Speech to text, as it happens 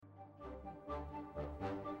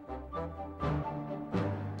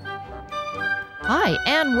Hi,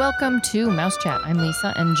 and welcome to Mouse Chat. I'm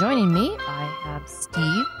Lisa, and joining me, I have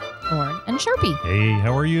Steve, Lauren, and Sharpie. Hey,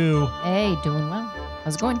 how are you? Hey, doing well.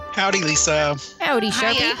 How's it going? Howdy, Lisa. Howdy,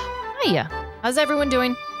 Sharpie. Hiya. How's everyone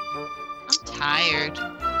doing? I'm tired.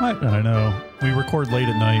 I know. We record late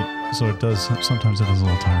at night, so sometimes it is a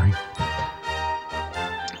little tiring.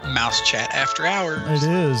 Mouse Chat after hours. It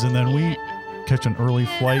is, and then we catch an early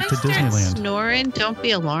flight to Disneyland. Snoring. Don't be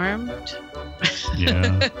alarmed.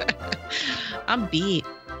 Yeah. I'm beat.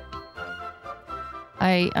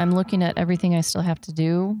 I'm looking at everything I still have to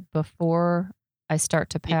do before I start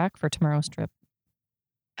to pack for tomorrow's trip.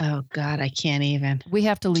 Oh, God, I can't even. We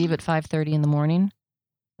have to leave at 5:30 in the morning.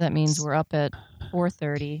 That means we're up at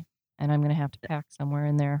 4:30, and I'm going to have to pack somewhere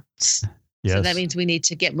in there. Yes. So that means we need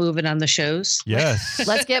to get moving on the shows. Yes.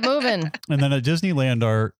 Let's get moving. And then at Disneyland,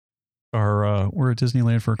 we're at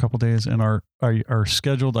Disneyland for a couple days, and our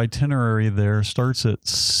scheduled itinerary there starts at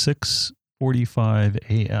 6:45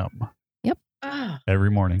 a.m. Yep. Oh, every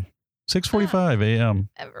morning. 6:45 a.m.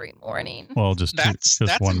 Every morning. Well, just That's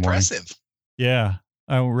one impressive. morning. Yeah,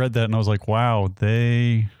 I read that and I was like, wow,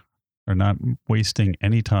 they are not wasting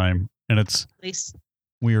any time, and at least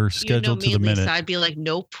we are scheduled to the minute. Lisa, I'd be like,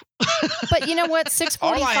 nope. But you know what?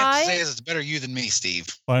 All I have to 6:45. say is it's better you than me, Steve.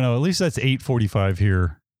 I know. At least that's 8:45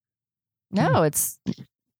 here. No, it's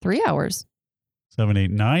 3 hours. 7,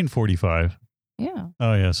 8, 9:45. Yeah,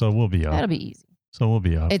 Oh yeah, so we'll be up. that'll be easy. So we'll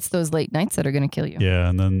be up. It's those late nights that are going to kill you. Yeah,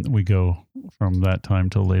 and then we go from that time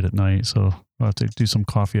till late at night. So we'll have to do some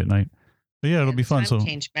coffee at night. But yeah, it'll be fun. So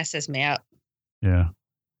Change messes me up. yeah.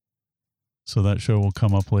 So that show will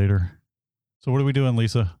come up later. So what are we doing,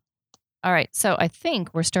 Lisa? All right. So I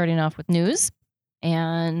think we're starting off with news,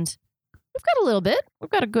 and we've got a little bit. We've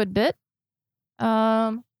got a good bit.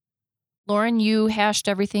 Lauren, you hashed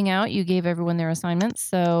everything out. You gave everyone their assignments.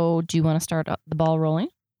 So do you want to start the ball rolling?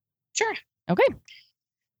 Sure. Okay.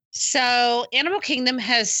 So Animal Kingdom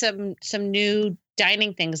has some new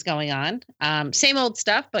dining things going on. Same old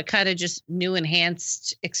stuff, but kind of just new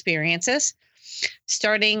enhanced experiences.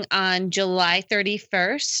 Starting on July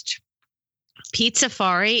 31st, Pizza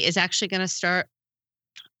Safari is actually going to start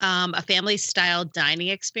a family style dining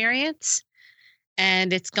experience.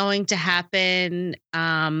 And it's going to happen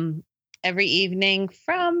every evening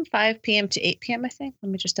from 5 p.m. to 8 p.m., I think.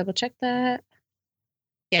 Let me just double check that.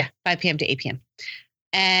 Yeah, 5 p.m. to 8 p.m.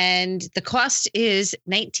 And the cost is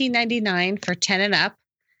 $19.99 for 10 and up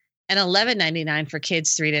and $11.99 for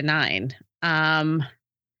kids 3 to 9. And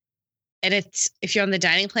it's, if you're on the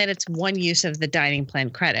dining plan, it's one use of the dining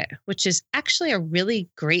plan credit, which is actually a really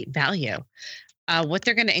great value. What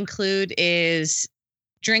they're going to include is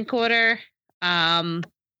drink order.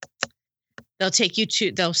 They'll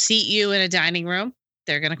seat you in a dining room.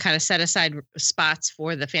 They're going to kind of set aside spots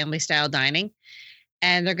for the family style dining.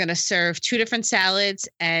 And they're going to serve 2 different salads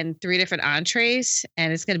and 3 different entrees.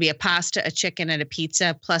 And it's going to be a pasta, a chicken, and a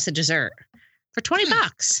pizza, plus a dessert for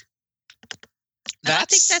 $20. I don't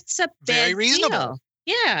think that's a bad very reasonable. deal.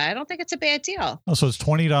 Yeah, I don't think it's a bad deal. Oh, so it's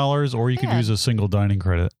 $20, or you could use a single dining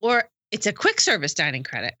credit. Or it's a quick service dining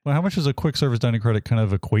credit. Well, how much does a quick service dining credit kind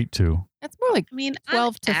of equate to? That's more like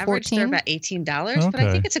 12 to average, 14. They're about $18, but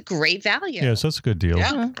I think it's a great value. Yeah, so that's a good deal.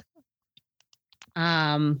 Yeah.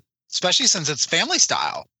 Uh-huh. Especially since it's family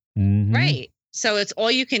style. Mhm. Right. So it's all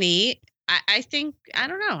you can eat. I think, I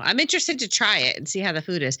don't know. I'm interested to try it and see how the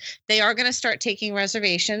food is. They are going to start taking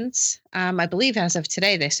reservations. I believe as of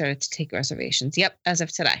today, they started to take reservations. Yep, as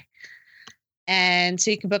of today. And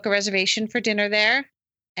so you can book a reservation for dinner there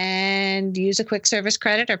and use a quick service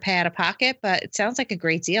credit or pay out of pocket, but it sounds like a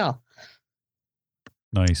great deal.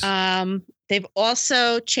 Nice. They've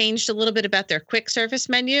also changed a little bit about their quick service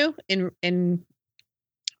menu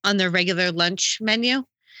on their regular lunch menu.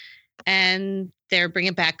 And they're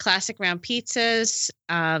bringing back classic round pizzas,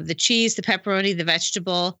 the cheese, the pepperoni, the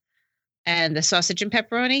vegetable, and the sausage and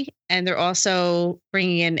pepperoni. And they're also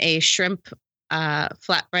bringing in a shrimp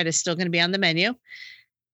flatbread is still going to be on the menu.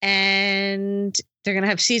 And they're going to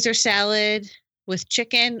have Caesar salad with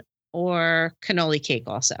chicken or cannoli cake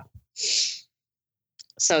also.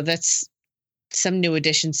 So that's some new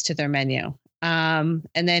additions to their menu. And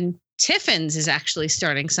then Tiffin's is actually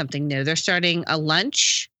starting something new. They're starting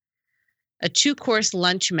a 2-course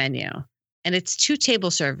lunch menu, and it's 2 table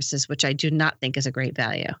services, which I do not think is a great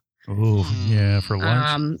value. Oh, yeah, for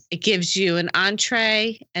lunch. It gives you an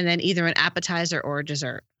entree and then either an appetizer or a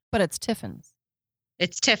dessert. But it's Tiffin's.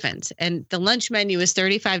 It's Tiffin's. And the lunch menu is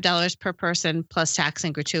 $35 per person plus tax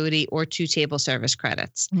and gratuity or 2 table service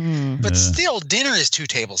credits. But still, dinner is 2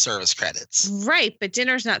 table service credits. Right. But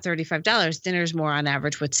dinner's not $35. Dinner's more on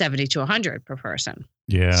average with $70 to $100 per person.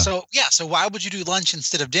 Yeah. So why would you do lunch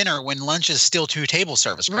instead of dinner when lunch is still 2 table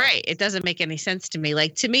service credits? Right. It doesn't make any sense to me.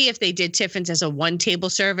 Like, to me, if they did Tiffin's as a 1 table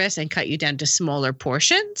service and cut you down to smaller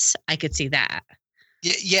portions, I could see that.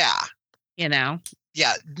 Yeah. You know?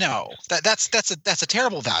 Yeah. No. That's a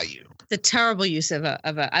terrible value. It's a terrible use of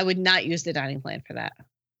a. I would not use the dining plan for that.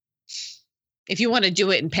 If you want to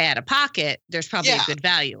do it and pay out of pocket, there's probably a good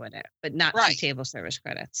value in it, but not 2 table service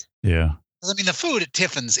credits. Yeah. I mean, the food at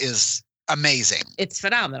Tiffin's is amazing. It's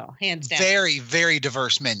phenomenal, hands down. Very, very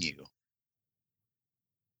diverse menu.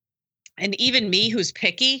 And even me, who's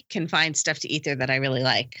picky, can find stuff to eat there that I really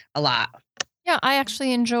like a lot. Yeah, I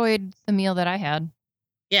actually enjoyed the meal that I had.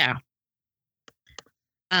 Yeah.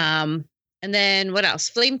 And then what else?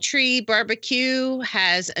 Flame Tree Barbecue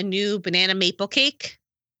has a new banana maple cake.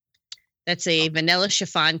 That's a vanilla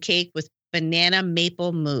chiffon cake with banana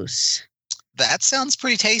maple mousse. That sounds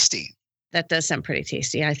pretty tasty. That does sound pretty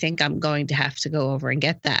tasty. I think I'm going to have to go over and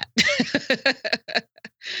get that.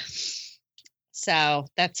 So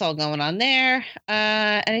that's all going on there.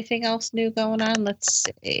 Anything else new going on? Let's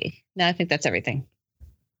see. No, I think that's everything.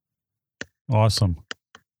 Awesome.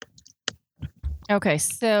 Okay,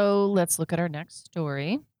 so let's look at our next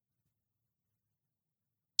story.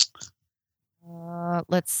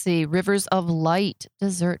 Let's see. Rivers of Light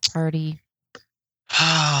dessert party.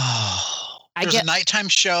 There's a nighttime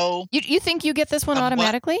show. You think you get this one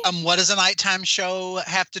automatically? What does a nighttime show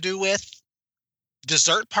have to do with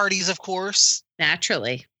dessert parties? Of course,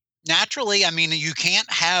 naturally. I mean, you can't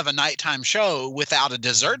have a nighttime show without a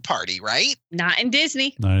dessert party, right? Not in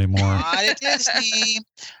Disney. Not anymore. Not at Disney.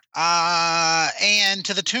 And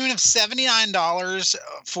to the tune of $79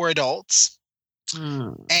 for adults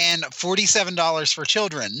and $47 for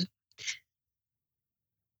children.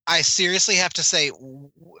 I seriously have to say,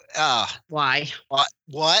 why?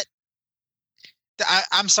 What?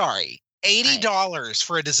 I'm sorry. $80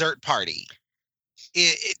 for a dessert party.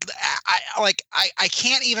 I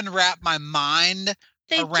can't even wrap my mind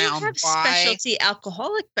around do have specialty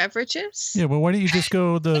alcoholic beverages. Yeah, well, why don't you just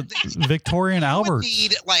go the Victorian Alberts? You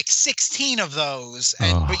would need like 16 of those,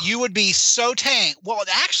 but you would be so tanked. Well,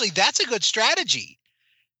 actually, that's a good strategy.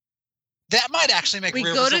 That might actually make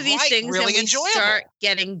Rivers go to of these Light things really and we enjoyable. start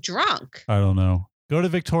getting drunk. I don't know. Go to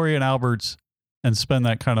Victorian Alberts and spend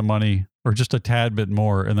that kind of money, or just a tad bit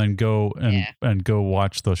more, and then go and go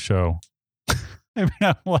watch the show. I mean,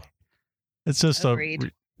 I'm like, it's just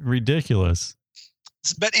ridiculous.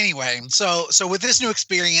 But anyway, so with this new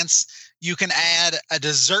experience, you can add a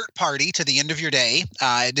dessert party to the end of your day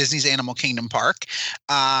at Disney's Animal Kingdom Park,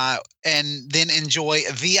 and then enjoy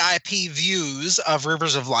VIP views of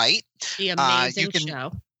Rivers of Light. The amazing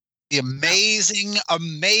show. The amazing.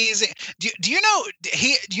 Do you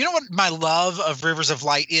know what my love of Rivers of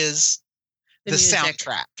Light is? The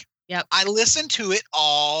soundtrack. Yep. I listen to it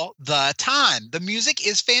all the time. The music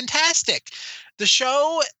is fantastic. The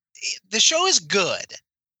show is good,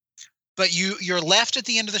 but you're left at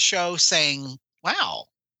the end of the show saying, wow,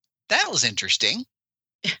 that was interesting.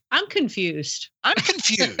 I'm confused. That's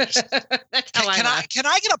how Can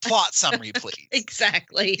I get a plot summary, please?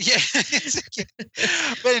 Exactly. Yeah.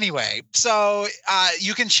 But anyway, so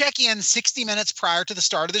you can check in 60 minutes prior to the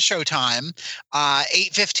start of the show time,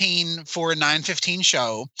 8:15 for a 9:15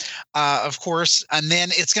 show, of course, and then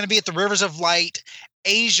it's going to be at the Rivers of Light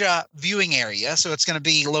Asia viewing area. So it's going to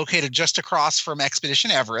be located just across from Expedition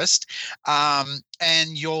Everest. And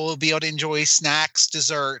you'll be able to enjoy snacks,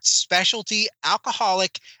 desserts, specialty,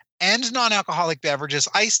 alcoholic and non-alcoholic beverages,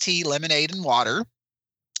 iced tea, lemonade, and water.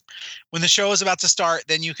 When the show is about to start,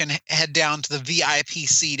 then you can head down to the VIP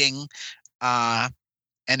seating and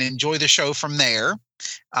enjoy the show from there.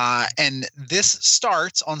 And this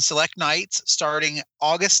starts on select nights starting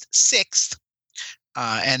August 6th.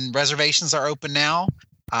 And reservations are open now.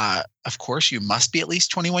 Of course, you must be at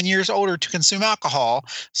least 21 years older to consume alcohol.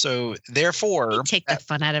 So therefore, take the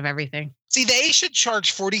fun out of everything. See, they should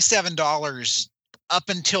charge $47 up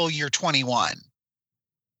until you're 21.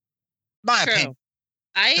 My opinion.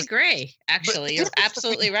 I agree. Actually, you're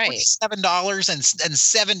absolutely right. $7 and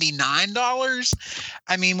 $79.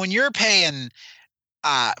 I mean, when you're paying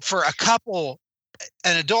for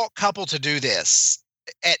an adult couple to do this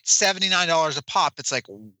at $79 a pop, it's like,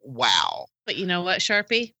 wow. But you know what,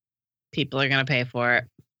 Sharpie? People are going to pay for it.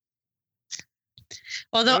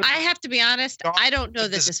 Although I have to be honest, I don't know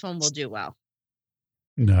that this one will do well.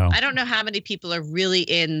 No. I don't know how many people are really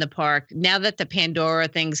in the park now that the Pandora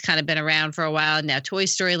thing's kind of been around for a while. Now Toy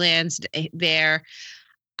Story Land's there.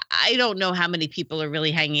 I don't know how many people are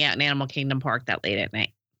really hanging out in Animal Kingdom Park that late at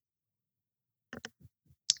night.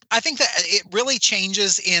 I think that it really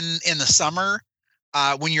changes in the summer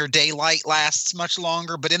when your daylight lasts much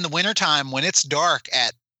longer. But in the wintertime, when it's dark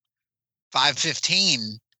at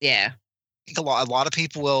 5:15, yeah, I think a lot of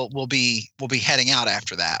people will be heading out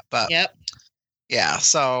after that. But yep, yeah.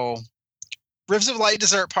 So Rivers of Light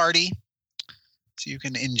dessert party, so you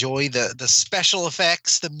can enjoy the special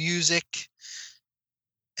effects, the music,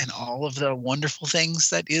 and all of the wonderful things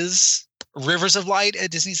that is Rivers of Light at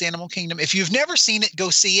Disney's Animal Kingdom. If you've never seen it, go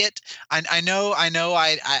see it. I know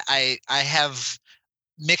I have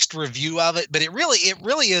mixed review of it, but it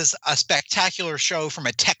really is a spectacular show from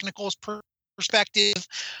a technical perspective,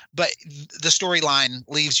 but the storyline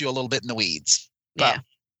leaves you a little bit in the weeds. But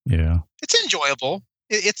yeah, it's enjoyable.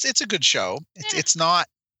 It's a good show. It's not.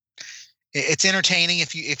 It's entertaining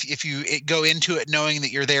if you go into it knowing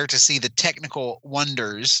that you're there to see the technical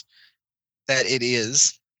wonders that it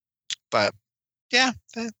is. But yeah,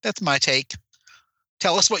 that's my take.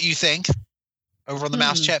 Tell us what you think over on the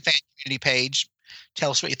Mouse Chat fan community page.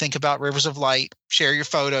 Tell us what you think about Rivers of Light. Share your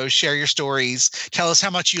photos, share your stories. Tell us how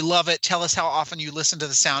much you love it. Tell us how often you listen to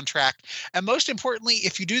the soundtrack. And most importantly,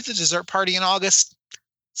 if you do the dessert party in August,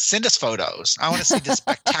 send us photos. I want to see the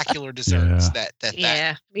spectacular desserts that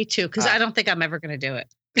me too, because I don't think I'm ever going to do it.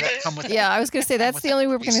 Come with I was going to say that's the only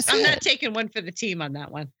way we're going to see I'm it. not taking one for the team on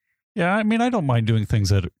that one. Yeah, I mean, I don't mind doing things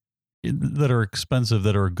that are expensive,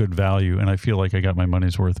 that are a good value, and I feel like I got my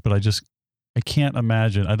money's worth, but I can't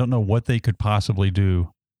imagine. I don't know what they could possibly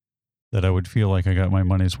do that I would feel like I got my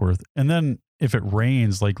money's worth. And then if it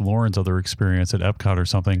rains, like Lauren's other experience at Epcot or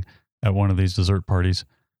something at one of these dessert parties,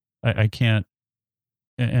 I can't.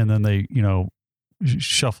 And then they,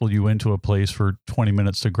 shuffle you into a place for 20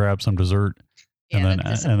 minutes to grab some dessert, and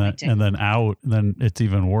then out. Then it's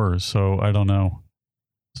even worse. So I don't know.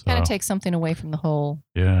 So, kind of takes something away from the whole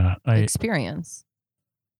experience.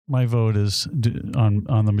 My vote is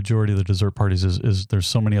on the majority of the dessert parties is there's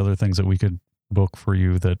so many other things that we could book for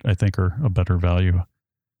you that I think are a better value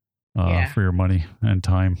for your money and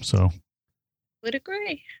time. So would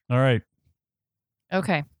agree. All right.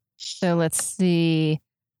 Okay. So let's see.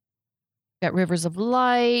 Got Rivers of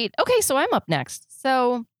Light. Okay, so I'm up next.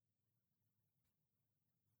 So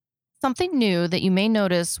something new that you may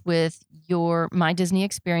notice with your My Disney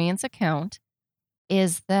Experience account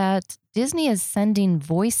is that Disney is sending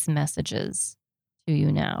voice messages to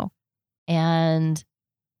you now. And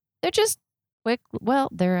they're just quick. Well,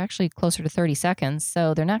 they're actually closer to 30 seconds,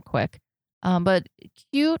 so they're not quick. But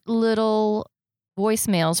cute little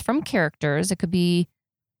voicemails from characters. It could be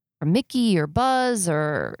from Mickey or Buzz,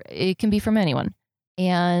 or it can be from anyone.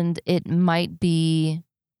 And it might be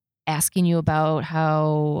asking you about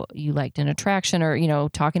how you liked an attraction, or,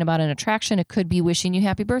 talking about an attraction. It could be wishing you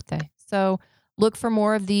happy birthday. So look for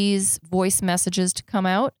more of these voice messages to come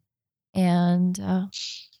out. And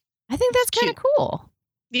I think that's kind of cool.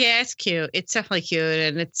 Yeah, it's cute. It's definitely cute.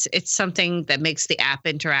 And it's something that makes the app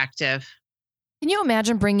interactive. Can you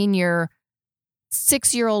imagine bringing your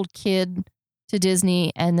 6-year-old kid to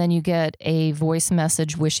Disney and then you get a voice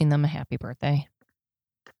message wishing them a happy birthday?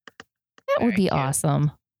 That would be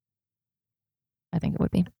awesome. I think it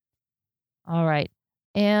would be. All right.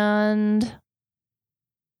 And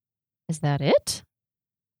is that it?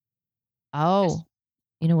 Oh,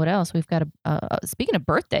 you know what else? We've got speaking of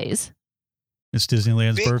birthdays. It's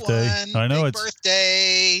Disneyland's big birthday. One, I know big it's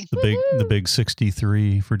birthday. The big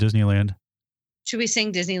 63 for Disneyland. Should we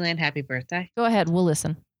sing Disneyland Happy Birthday? Go ahead. We'll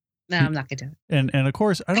listen. No, I'm not going to do it. And of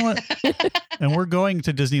course, I don't want and we're going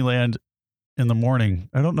to Disneyland in the morning.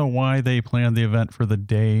 I don't know why they planned the event for the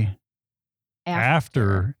day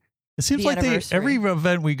after. It seems like every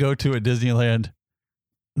event we go to at Disneyland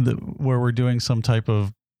where we're doing some type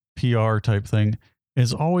of PR type thing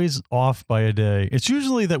is always off by a day. It's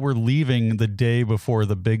usually that we're leaving the day before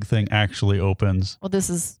the big thing actually opens. Well,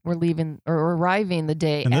 we're leaving or arriving the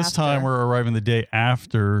day and this time we're arriving the day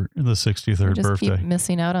after the 63rd birthday. Keep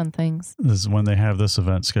missing out on things. This is when they have this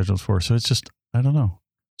event scheduled for. So it's just, I don't know.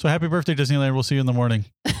 So happy birthday, Disneyland. We'll see you in the morning.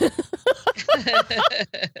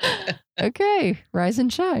 Okay. Rise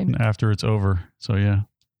and shine. After it's over. So yeah.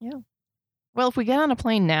 Yeah. Well, if we get on a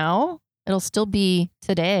plane now, it'll still be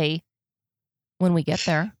today when we get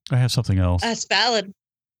there. I have something else. That's valid.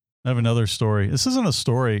 I have another story. This isn't a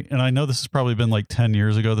story, and I know this has probably been like 10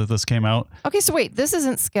 years ago that this came out. Okay, so wait, this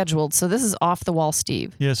isn't scheduled, so this is off the wall,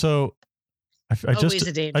 Steve. Yeah, so I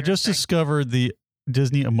just discovered the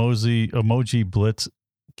Disney Emoji Blitz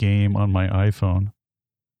game on my iPhone.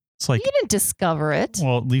 It's like you didn't discover it.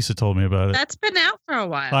 Well, Lisa told me about it. That's been out for a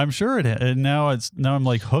while. I'm sure it. And now I'm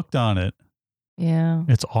like hooked on it. Yeah.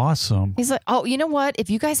 It's awesome. He's like, oh, you know what? If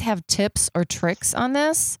you guys have tips or tricks on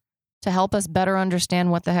this to help us better understand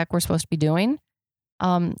what the heck we're supposed to be doing,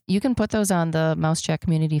 You can put those on the Mouse Chat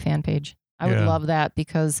community fan page. I would love that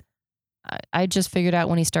because I just figured out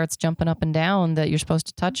when he starts jumping up and down that you're supposed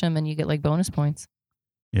to touch him and you get like bonus points.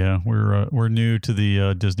 Yeah, we're new to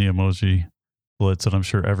the Disney emoji blitz that I'm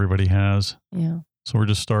sure everybody has. Yeah. So we're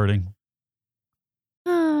just starting.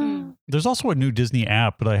 There's also a new Disney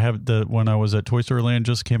app, but I have when I was at Toy Story Land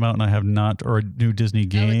just came out and I have not, or a new Disney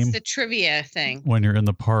game. It's the trivia thing. When you're in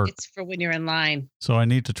the park. It's for when you're in line. So I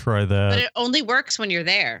need to try that. But it only works when you're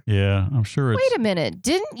there. Yeah, I'm sure Wait a minute.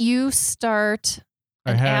 Didn't you start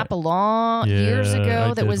an app years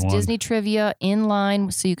ago that was Disney trivia in line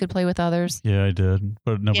so you could play with others? Yeah, I did.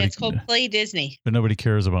 But nobody. Yeah, it's called Play Disney. But nobody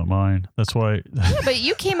cares about mine. That's why. Yeah, but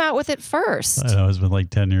you came out with it first. I know, it's been like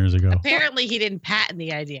 10 years ago. Apparently, he didn't patent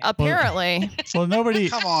the idea. Apparently. Well, nobody.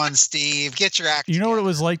 Come on, Steve. Get your act You know what it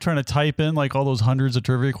was like trying to type in like all those hundreds of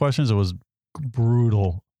trivia questions? It was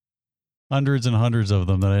brutal. Hundreds and hundreds of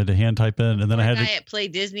them that I had to hand type in, and then I had to. At Play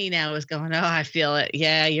Disney now is going. Oh, I feel it.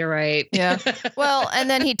 Yeah, you're right. Yeah. Well, and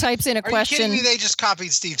then he types in a question. Are you kidding me? They just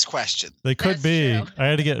copied Steve's question. They could be. True. I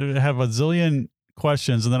had to have a zillion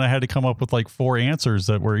questions, and then I had to come up with like 4 answers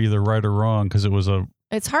that were either right or wrong because it was a.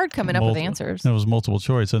 It's hard coming up with answers. It was multiple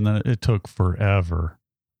choice, and then it took forever.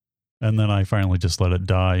 And then I finally just let it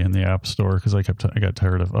die in the App Store because I got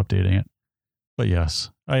tired of updating it. But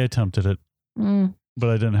yes, I attempted it. But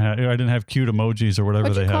I didn't have cute emojis or whatever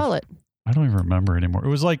they have. What'd you call it? I don't even remember anymore. It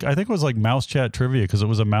was like, I think it was like Mouse Chat Trivia because it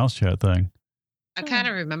was a Mouse Chat thing. I kind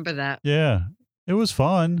of remember that. Yeah. It was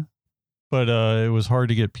fun, but it was hard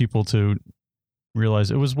to get people to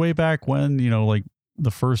realize. It was way back when, like the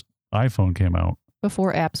first iPhone came out.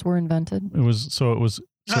 Before apps were invented. It was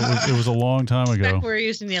a long time ago. Back when we were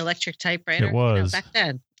using the electric typewriter. It was. Back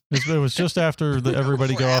then. It was just after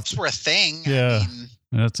everybody got off. Apps were a thing. Yeah.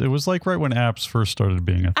 It was like right when apps first started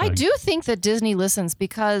being a thing. I do think that Disney listens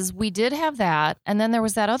because we did have that. And then there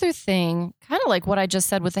was that other thing, kind of like what I just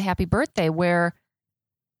said with the happy birthday, where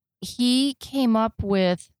he came up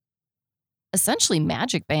with essentially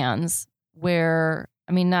magic bands where,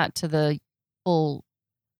 I mean, not to the full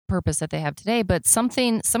purpose that they have today, but some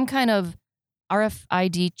kind of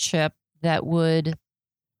RFID chip that would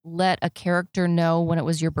let a character know when it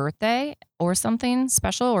was your birthday or something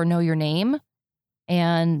special or know your name.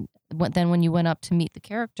 And then when you went up to meet the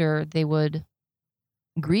character, they would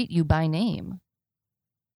greet you by name.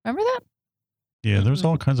 Remember that? Yeah, there's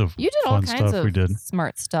all kinds of you did all kinds of we did.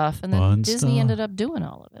 Smart stuff. And then Disney ended up doing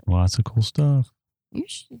all of it. Lots of cool stuff. You're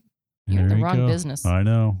in the wrong business. I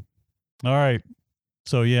know. All right.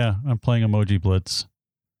 So, yeah, I'm playing Emoji Blitz.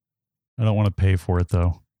 I don't want to pay for it,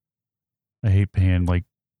 though. I hate paying like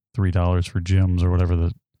 $3 for gyms or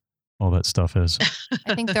whatever all that stuff is.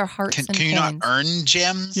 I think they're hearts and Can you not earn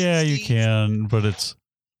gems? Yeah, Steve? you can, but it's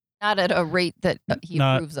not at a rate that he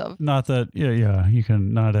approves of. Not that, yeah, you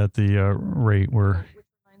can not at the rate where. Which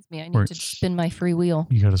reminds me, I need to spin my free wheel.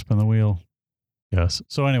 You got to spin the wheel. Yes.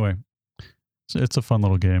 So anyway, it's a fun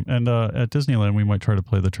little game, and at Disneyland we might try to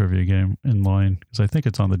play the trivia game in line because I think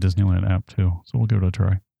it's on the Disneyland app too. So we'll give it a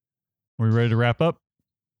try. Are we ready to wrap up?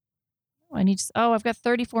 I've got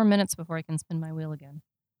 34 minutes before I can spin my wheel again.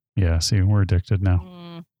 Yeah, see, we're addicted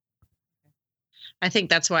now. I think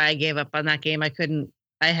that's why I gave up on that game.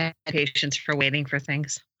 I had patience for waiting for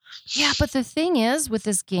things. Yeah, but the thing is, with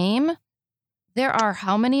this game, there are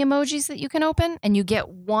how many emojis that you can open? And you get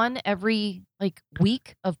one every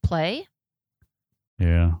week of play?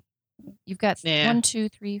 Yeah. You've got 1, 2,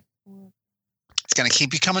 3, 4. It's going to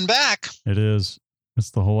keep you coming back. It is.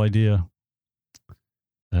 That's the whole idea.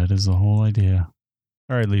 That is the whole idea.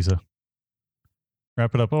 All right, Lisa.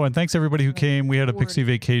 Wrap it up. Oh, and thanks everybody who came. We had a Pixie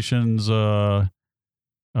Vacations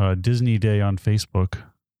Disney Day on Facebook.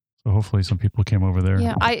 So hopefully some people came over there.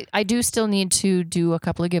 Yeah, I do still need to do a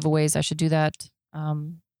couple of giveaways. I should do that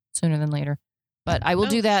sooner than later. But I will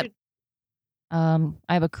do that. I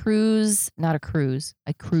have a cruise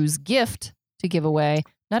gift to give away.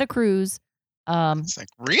 Not a cruise. It's like,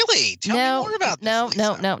 really? Tell me more about this,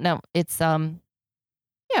 Lisa. No. It's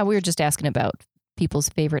we were just asking about people's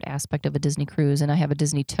favorite aspect of a Disney cruise, and I have a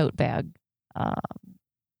Disney tote bag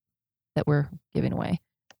that we're giving away.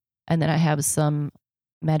 And then I have some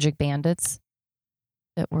Magic Bandits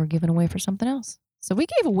that we're giving away for something else. So we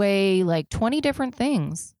gave away like 20 different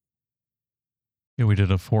things. Yeah, we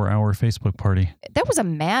did a 4-hour Facebook party. That was a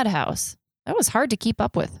madhouse. That was hard to keep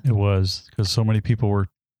up with. It was, because so many people were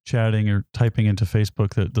chatting or typing into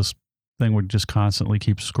Facebook that this thing would just constantly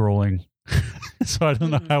keep scrolling. So I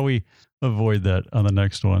don't know how we avoid that on the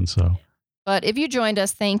next one. So, but if you joined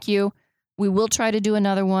us, thank you. We will try to do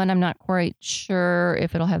another one. I'm not quite sure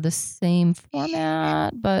if it'll have the same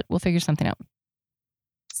format, but we'll figure something out.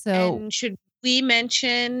 So, and should we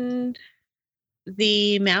mention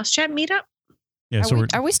the Mouse Chat meetup? Yeah,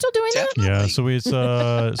 are we still doing that? Yeah, so it's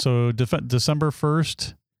December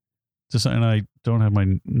 1st. And I don't have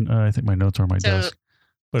I think my notes are on my desk.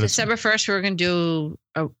 But December 1st, we're going to do.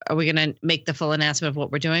 Are we going to make the full announcement of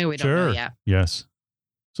what we're doing? Or we don't know yet. Yes.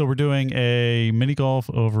 So we're doing a mini golf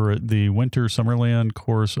over at the Winter Summerland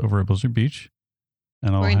course over at Blizzard Beach.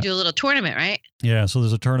 And we're going to do a little tournament, right? Yeah. So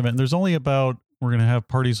there's a tournament. And there's only we're going to have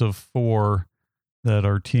parties of 4 that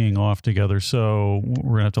are teeing off together. So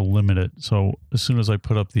we're going to have to limit it. So as soon as I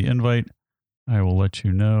put up the invite, I will let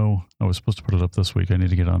you know. I was supposed to put it up this week. I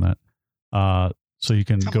need to get on that. So you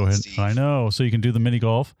can go ahead. Steve. I know. So you can do the mini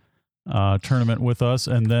golf tournament with us.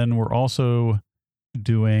 And then we're also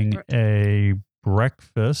doing a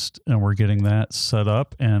breakfast, and we're getting that set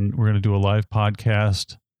up. And we're going to do a live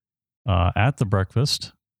podcast at the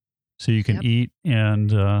breakfast. So you can eat,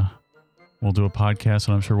 and we'll do a podcast,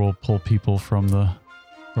 and I'm sure we'll pull people from the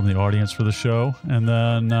audience for the show. And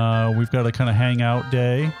then we've got a kind of hangout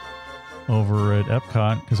day over at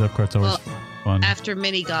Epcot, because Epcot's always fun. After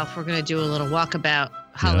mini golf, we're going to do a little walkabout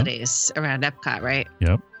holidays around Epcot, right?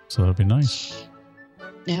 Yep. So that'd be nice.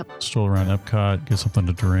 Yep. Stroll around Epcot, get something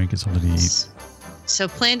to drink, get something to eat. So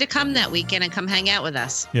plan to come that weekend and come hang out with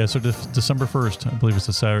us. Yeah. So December 1st, I believe it's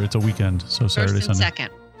a Saturday. It's a weekend. So Saturday, First and Sunday. Second.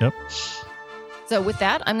 Yep. So with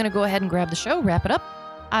that, I'm going to go ahead and grab the show, wrap it up.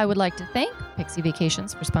 I would like to thank Pixie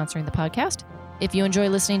Vacations for sponsoring the podcast. If you enjoy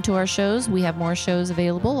listening to our shows, we have more shows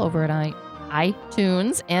available over at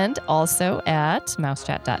iTunes and also at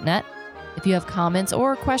mousechat.net. If you have comments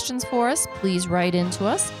or questions for us, please write into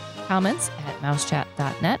us. Comments at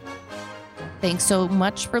mousechat.net. Thanks so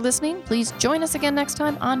much for listening. Please join us again next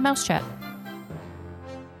time on Mouse Chat.